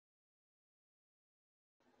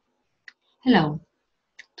Hello,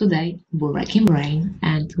 today Breaking Brain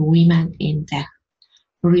and Women in Tech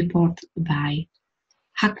report by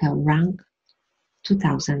HackerRank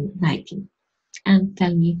 2019. And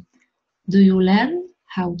tell me, do you learn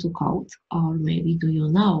how to code, or maybe do you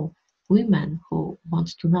know women who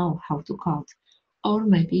want to know how to code, or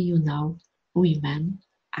maybe you know women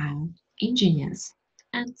are engineers?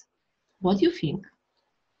 And what do you think?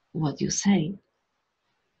 What you say?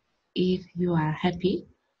 If you are happy,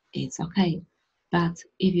 it's okay. But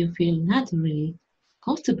if you feel not really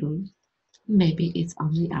comfortable, maybe it's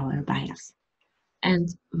only our bias. And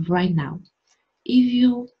right now, if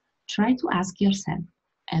you try to ask yourself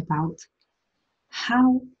about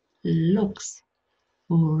how looks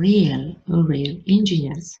real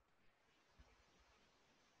engineers,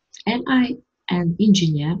 am I an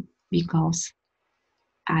engineer because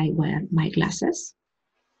I wear my glasses?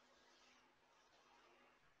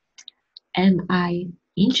 Am I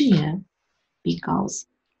engineer because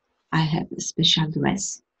I have a special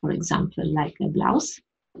dress, for example, like a blouse?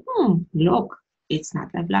 Look, it's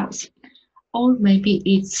not a blouse. Or maybe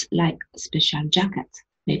it's like a special jacket.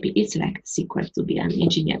 Maybe it's like a secret to be an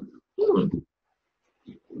engineer. Hmm,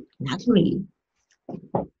 not really.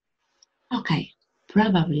 Okay,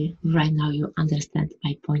 probably right now you understand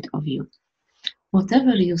my point of view.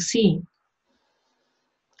 Whatever you see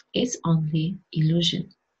is only illusion.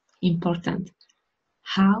 Important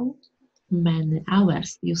how many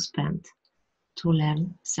hours you spend to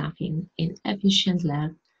learn something in efficient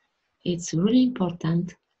learn. It's really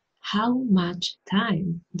important how much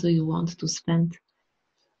time do you want to spend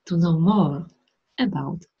to know more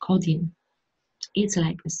about coding. It's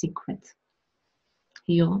like a secret.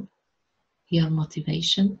 You, your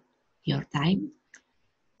motivation, your time,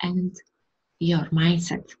 and your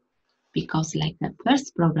mindset. Because, like the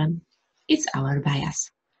first problem, it's our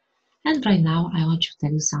bias. And right now, I want to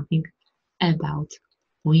tell you something about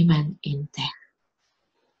women in tech.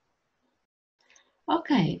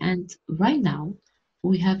 Okay, and right now,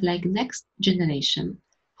 we have like next generation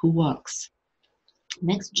who works.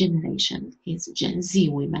 Next generation is Gen Z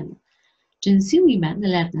women. Gen Z women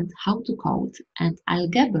learned how to code and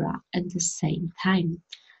algebra at the same time.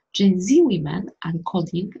 Gen Z women are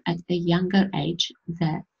coding at a younger age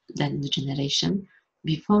than the generation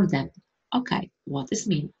before them. Okay, what does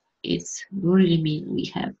mean? It's really mean we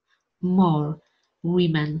have more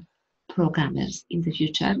women programmers in the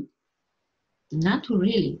future? Not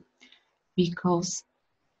really, because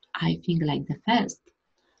I think like the first,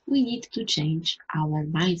 we need to change our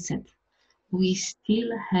mindset. We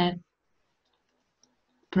still have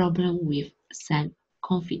problem with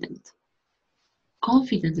self-confidence.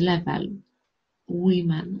 Confidence level,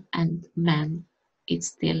 women and men, it's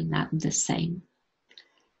still not the same.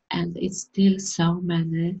 And it's still so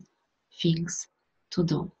many things to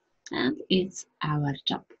do. And it's our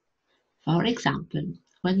job. For example,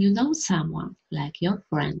 when you know someone like your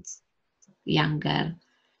friends, younger,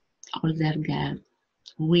 older girl,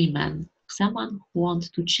 women, someone who wants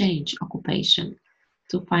to change occupation,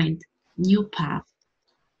 to find new path,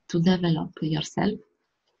 to develop yourself,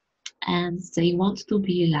 and they want to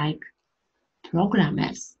be like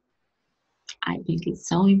programmers. I think it's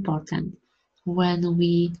so important when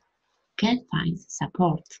we can find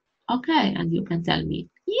support. Okay, and you can tell me,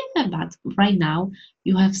 yeah, but right now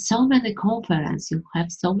you have so many conferences, you have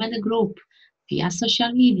so many groups via social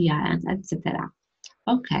media and etc.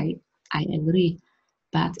 Okay, I agree,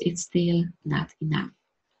 but it's still not enough.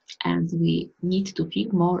 And we need to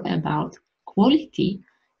think more about quality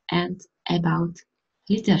and about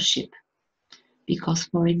leadership. Because,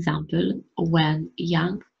 for example, when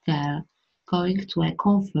young girl going to a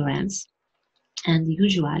conference and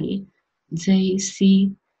usually they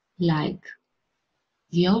see like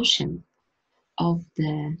the ocean of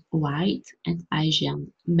the white and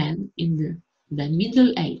Asian men in the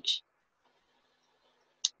middle age.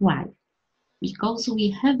 Why? Because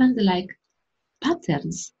we haven't like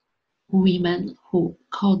patterns women who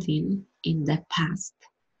coding in the past.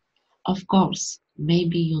 Of course,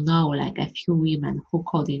 maybe you know like a few women who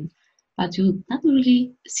coding, but you not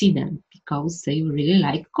really see them because they really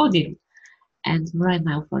like coding. And right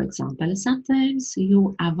now, for example, sometimes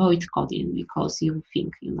you avoid coding because you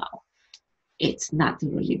think, it's not a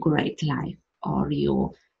really great life, or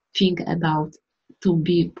you think about to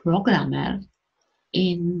be programmer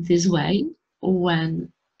in this way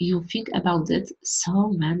when you think about it so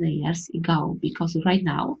many years ago, because right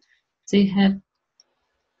now they have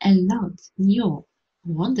a lot new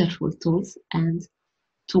wonderful tools, and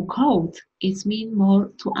to code is mean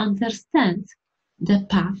more to understand the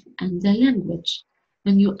path and the language.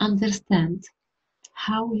 When you understand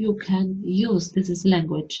how you can use this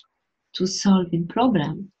language to solving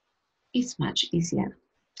problem is much easier.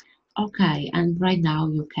 Okay, and right now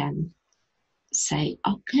you can say,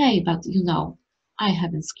 okay, but I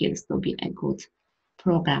haven't skills to be a good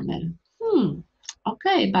programmer.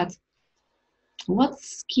 Okay, but what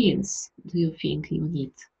skills do you think you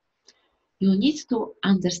need? You need to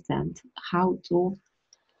understand how to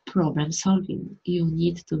problem solving. You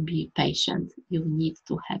need to be patient. You need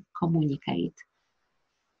to have communicate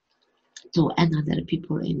to another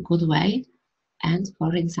people in good way. And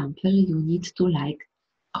for example, you need to like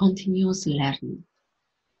continuous learning.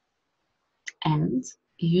 And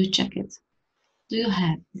you check it. Do you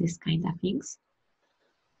have this kind of things?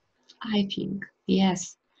 I think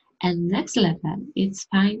yes. And next level is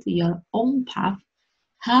find your own path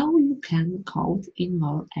how you can code in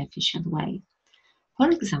more efficient way. For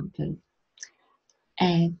example,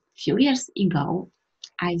 a few years ago,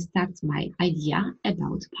 I started my idea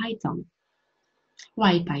about Python.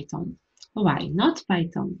 Why Python? Why not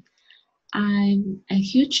Python? I'm a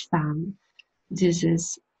huge fan. This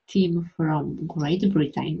is team from Great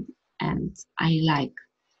Britain, and I like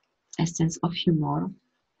a sense of humor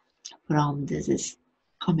from this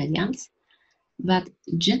comedians. But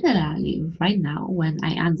generally, right now, when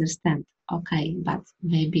I understand, okay, but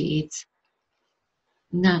maybe it's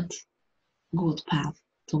not good path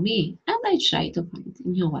to me, and I try to find a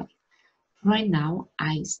new way. Right now,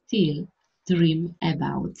 I still dream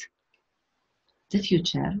about the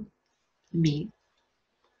future, me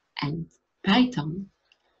and Python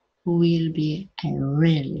will be a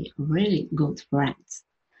really, really good friends.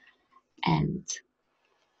 And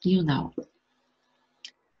you know,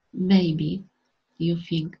 maybe you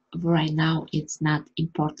think right now it's not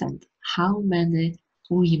important how many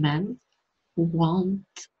women want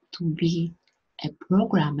to be a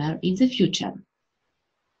programmer in the future.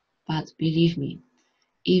 But believe me,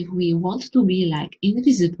 if we want to be like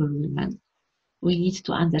invisible women, we need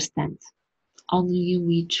to understand. Only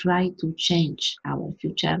we try to change our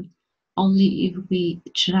future. Only if we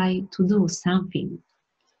try to do something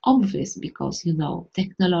obvious because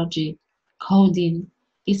technology, coding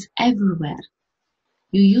is everywhere.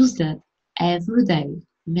 You use that every day.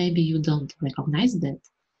 Maybe you don't recognize that,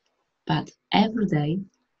 but every day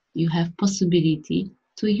you have possibility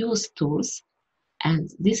to use tools, and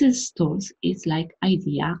this is tools is like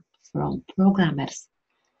idea from programmers.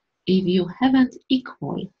 If you haven't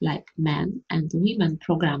equal like men and women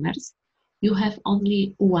programmers, you have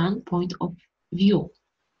only one point of view.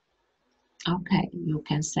 Okay, you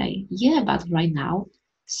can say, yeah, but right now,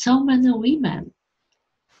 so many women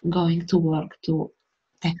going to work to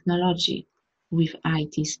technology with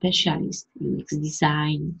IT specialists, UX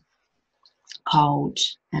design,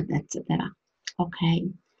 coach, and etc. Okay,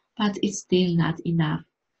 but it's still not enough.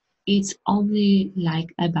 It's only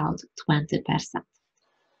like about 20%.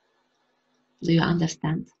 Do you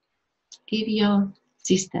understand? If your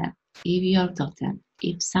sister, if your daughter,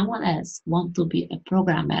 if someone else want to be a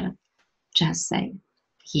programmer, just say,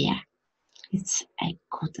 yeah, it's a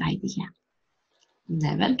good idea.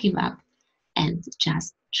 Never give up and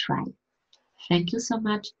just try. Thank you so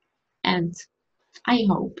much, and I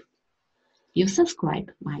hope you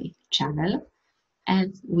subscribe my channel,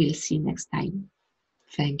 and we'll see next time.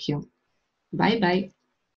 Thank you. Bye bye.